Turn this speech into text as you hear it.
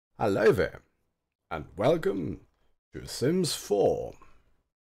Hello there, and welcome to Sims 4.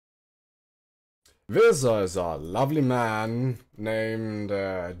 This is a lovely man named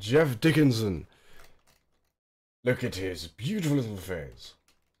Jeff Dickinson. Look at his beautiful little face.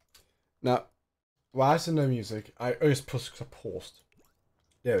 Now, why is there no music? I just paused.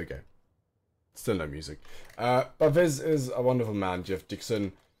 There we go. Still no music. But this is a wonderful man, Jeff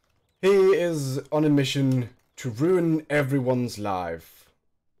Dickinson. He is on a mission to ruin everyone's life,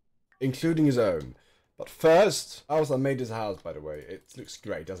 including his own. But first, I made his house, by the way. It looks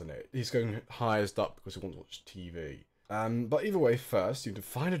great, doesn't it? He's going highest up because he wants to watch TV. But either way, first, you need to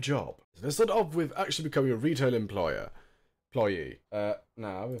find a job. So let's start off with actually becoming a retail employee.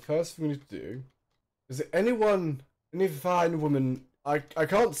 Now, the first thing we need to do is there anyone, any fine woman? I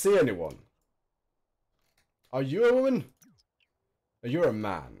can't see anyone. Are you a woman? Oh, you're a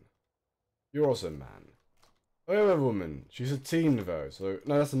man. You're also a man. Oh, you're a woman. She's a teen though, so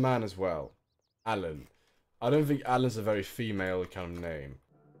no, that's a man as well. Alan. I don't think Alan's a very female kind of name.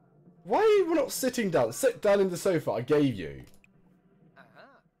 Why are you not sitting down? Sit down in the sofa I gave you.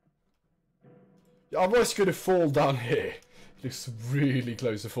 Otherwise you're gonna fall down here. It looks really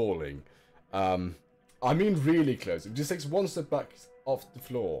close to falling. I mean really close. It just takes one step back off the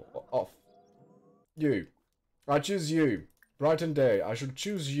floor. Off. You. I choose you. Brighton day. I should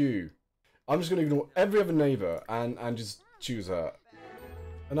choose you. I'm just going to ignore every other neighbour and just choose her.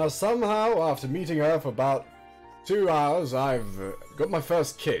 And now somehow, after meeting her for about 2 hours, I've got my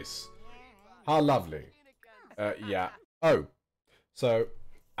first kiss. How lovely. Yeah. Oh. So,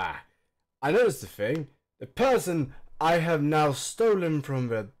 I noticed the thing. The person I have now stolen from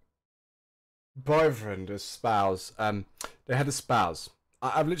their boyfriend or spouse, they had a spouse.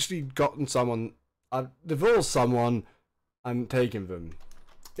 I've literally gotten someone, I've divorced someone and taken them.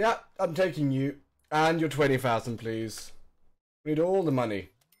 Yeah, I'm taking you. And your 20,000, please. We need all the money.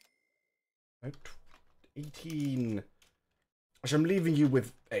 18. Actually, I'm leaving you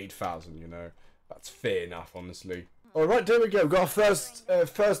with 8,000, you know. That's fair enough, honestly. Alright, there we go. We've got our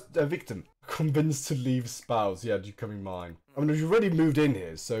first victim. Convinced to leave spouse. Yeah, you coming mine. I mean, you've already moved in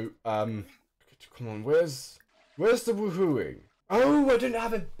here, so, come on, where's the woohooing? Oh, I didn't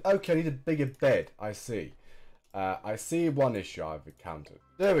have a... Okay, I need a bigger bed. I see. I see one issue I've encountered.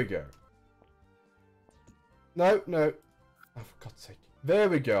 There we go. No. Oh, for God's sake. There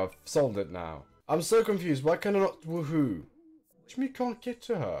we go. I've solved it now. I'm so confused. Why can I not woohoo? What do you mean you can't get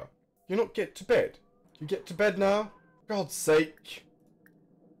to her? You not get to bed? You get to bed now? God's sake.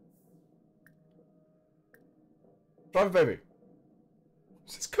 Drive, baby.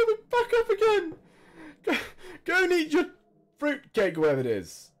 It's coming back up again. Go and eat your fruit cake, whatever it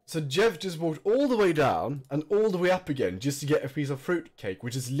is. So Jeff just walked all the way down and all the way up again just to get a piece of fruit cake,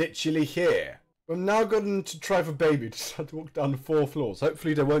 which is literally here. We've now gotten to try for baby to have to walk down 4 floors.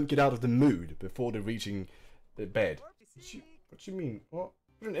 Hopefully they won't get out of the mood before they're reaching the bed. What do you mean? What?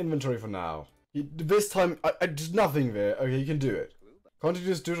 Put an inventory for now. This time, there's nothing there. Okay, you can do it. Can't you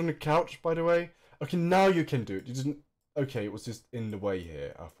just do it on the couch, by the way? Okay, now you can do it. You didn't... Okay, it was just in the way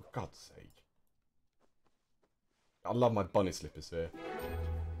here. Oh, for God's sake. I love my bunny slippers here.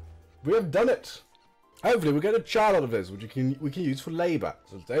 We have done it! Hopefully we'll get a child out of this, which we can use for labour.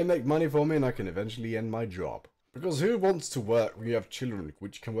 So they make money for me and I can eventually end my job. Because who wants to work when you have children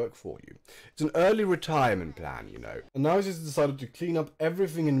which can work for you? It's an early retirement plan, you know. And now he's decided to clean up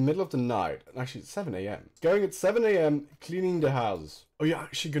everything in the middle of the night. And actually it's 7 AM. Going at 7 AM, cleaning the house. Oh, you're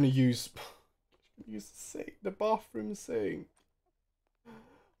actually going to use the sink, the bathroom sink.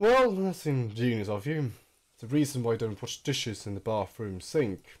 Well, that's ingenious of you. It's the reason why I don't wash dishes in the bathroom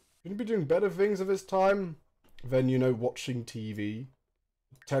sink. You'd be doing better things at this time than, you know, watching TV,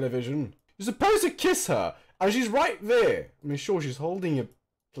 television. You're supposed to kiss her, and she's right there. I mean, sure, she's holding a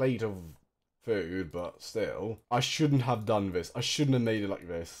plate of food, but still. I shouldn't have done this. I shouldn't have made it like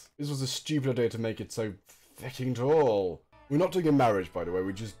this. This was a stupid idea to make it so fucking tall. We're not doing a marriage, by the way.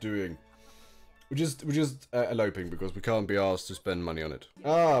 We're just eloping because we can't be asked to spend money on it.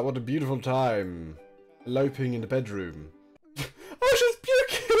 Ah, what a beautiful time. Eloping in the bedroom. Oh, she's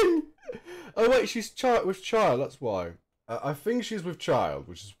puking! Oh wait, she's with child, that's why. I think she's with child,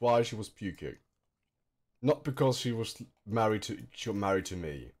 which is why she was puking. Not because she got married to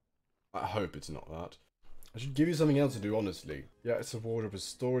me. I hope it's not that. I should give you something else to do, honestly. Yeah, it's a wardrobe with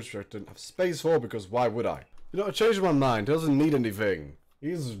storage which I don't have space for because why would I? You know, I changed my mind, he doesn't need anything.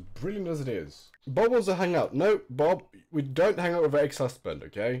 He's as brilliant as it is. Bob wants to hang out. No, Bob, we don't hang out with our ex-husband,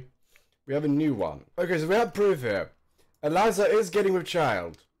 okay? We have a new one. Okay, so we have proof here. Eliza is getting with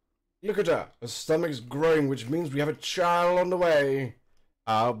child. Look at her. Her stomach's growing, which means we have a child on the way.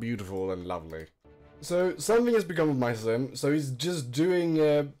 How beautiful and lovely. So, something has become of my sim. So he's just doing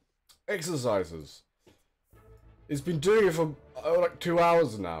exercises. He's been doing it for like 2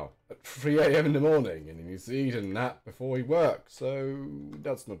 hours now, at 3 AM in the morning, and he needs to eat and nap before he works, so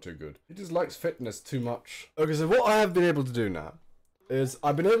that's not too good. He just likes fitness too much. Okay, so what I have been able to do now is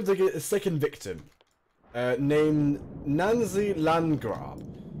I've been able to get a second victim, named Nancy Landgraf,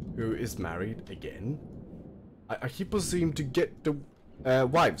 who is married again. I keep on seeming to get the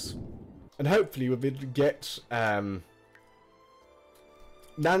wives, and hopefully we'll be able to get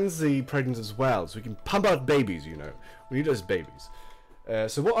Nancy pregnant as well, so we can pump out babies, you know. We need those babies.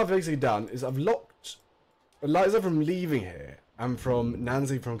 So what I've basically done is I've locked Eliza from leaving here and from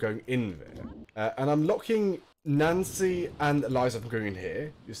Nancy from going in there. And I'm locking Nancy and Eliza from going in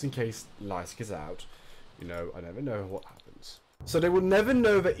here, just in case Eliza gets out. You know, I never know what happens. So they will never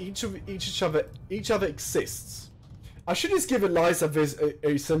know that each other exists. I should just give Eliza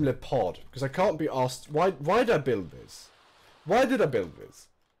a similar pod, because I can't be asked, why did I build this? Why did I build this?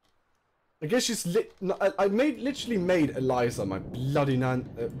 I guess she's literally made Eliza my bloody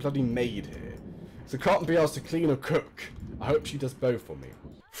maid here. So can't be asked to clean or cook. I hope she does both for me.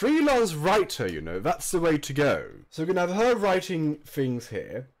 Freelance writer, you know, that's the way to go. So we're gonna have her writing things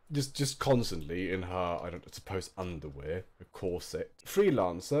here, just constantly in her, I don't suppose, underwear, a corset.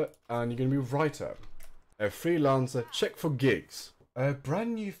 Freelancer, and you're gonna be a writer. A freelancer, check for gigs. A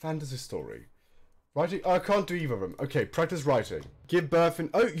brand new fantasy story. Writing, oh, I can't do either of them. Okay, practice writing. Give birth in,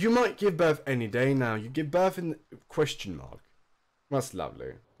 oh, you might give birth any day now. You give birth in question mark. That's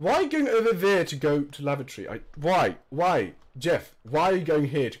lovely. Why are you going over there to go to lavatory? Why? Jeff, why are you going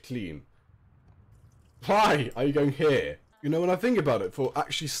here to clean? Why are you going here? You know, when I think about it, for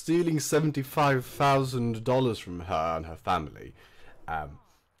actually stealing $75,000 from her and her family,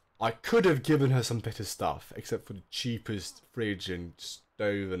 I could have given her some better stuff, except for the cheapest fridge and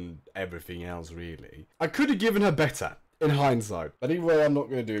stove and everything else, really. I could have given her better, in hindsight. But anyway, I'm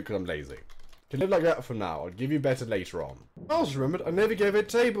not going to do it because I'm lazy. Can live like that for now. I'll give you better later on. I also remembered I never gave her a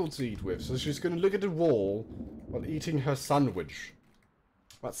table to eat with, so she's going to look at the wall while eating her sandwich.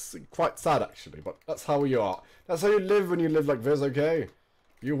 That's quite sad, actually, but that's how you are. That's how you live when you live like this, okay?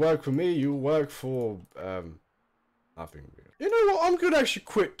 You work for me, you work for, nothing weird. You know what? I'm going to actually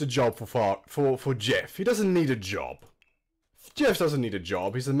quit the job for Jeff. He doesn't need a job. Jeff doesn't need a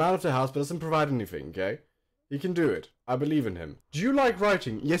job. He's the man of the house, but doesn't provide anything, okay? He can do it. I believe in him. Do you like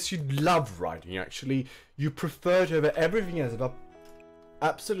writing? Yes, you love writing, actually. You prefer it over everything else, about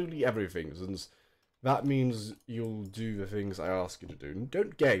absolutely everything. Since that means you'll do the things I ask you to do.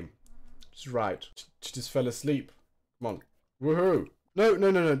 Don't game. Just write. She just fell asleep. Come on. Woohoo. No.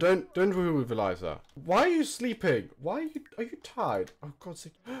 Don't woohoo with Eliza. Why are you sleeping? Are you tired? Oh, God's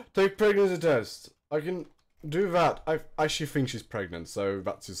sake. Take pregnancy test. I can do that. I actually think she's pregnant, so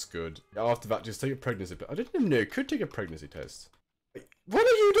that's just good. After that, just take a pregnancy test. I didn't even know you could take a pregnancy test. What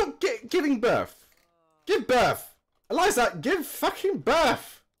are you not giving birth? Give birth! Eliza, give fucking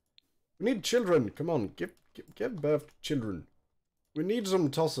birth! We need children. Come on, give birth to children. We need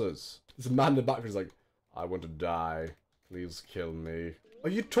some tossers. There's a man in the back who's like, I want to die. Please kill me. Are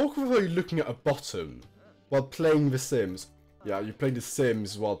you talking about you looking at a bottom while playing The Sims? Yeah, you playing The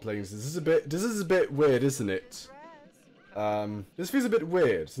Sims while playing this. This is a bit weird, isn't it? This feels a bit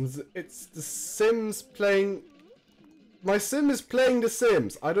weird since it's The Sims playing. My Sim is playing The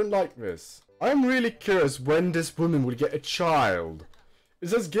Sims. I don't like this. I'm really curious when this woman will get a child. It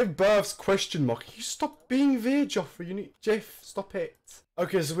says give births question mark. Can you stop being there, Joffrey? You need Jeff. Stop it.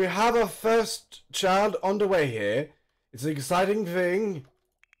 Okay, so we have our first child on the way here. It's an exciting thing.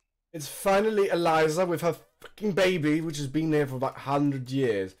 It's finally Eliza with her fucking baby, which has been there for about 100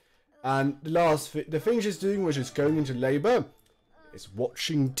 years. And the thing she's doing, which is going into labour, is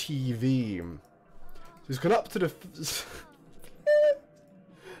watching TV. So she's gone up to the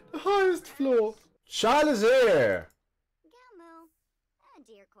highest floor. Child is here.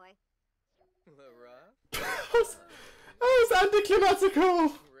 That was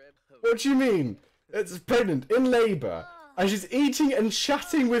anticlimatical. What do you mean? It's pregnant, in labour, and she's eating and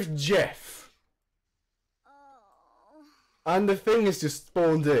chatting with Jeff. And the thing is just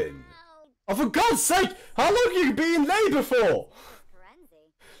spawned in. Oh, for God's sake! How long have you been in labour for?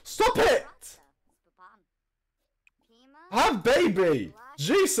 Stop it! Have baby!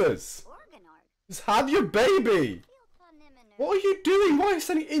 Jesus! Just have your baby! What are you doing? Why are you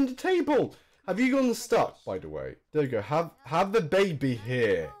standing in the table? Have you gone stuck, by the way? There you go. Have the baby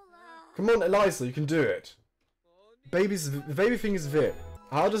here. Come on, Eliza, you can do it. The baby thing is there.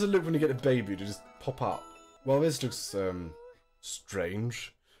 How does it look when you get a baby to just pop up? Well, this looks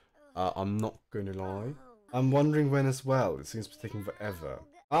strange. I'm not gonna lie. I'm wondering when as well. It seems to be taking forever.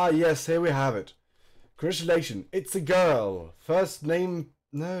 Ah, yes, here we have it. Congratulations, it's a girl. First name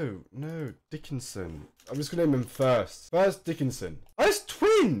No, Dickinson. I'm just gonna name him first. First Dickinson. Oh, it's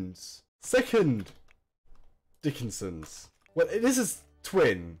twins! Second Dickinsons. Well, this is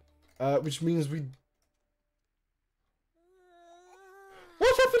twin. Which means we...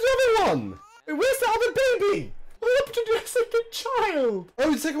 What happened to the other one? Wait, where's the other baby? What happened to the second child?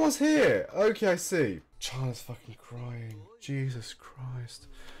 Oh, the second one's here. Okay, I see. Child is fucking crying. Jesus Christ.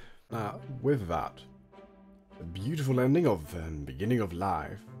 With that, the beautiful ending of Beginning of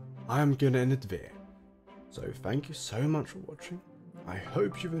Life, I am gonna end it there. So thank you so much for watching. I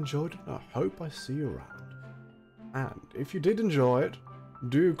hope you've enjoyed it, and I hope I see you around. And if you did enjoy it,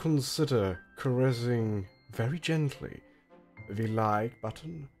 do consider caressing very gently the like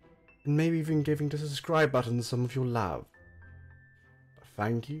button, and maybe even giving the subscribe button some of your love. But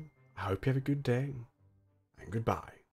thank you, I hope you have a good day, and goodbye.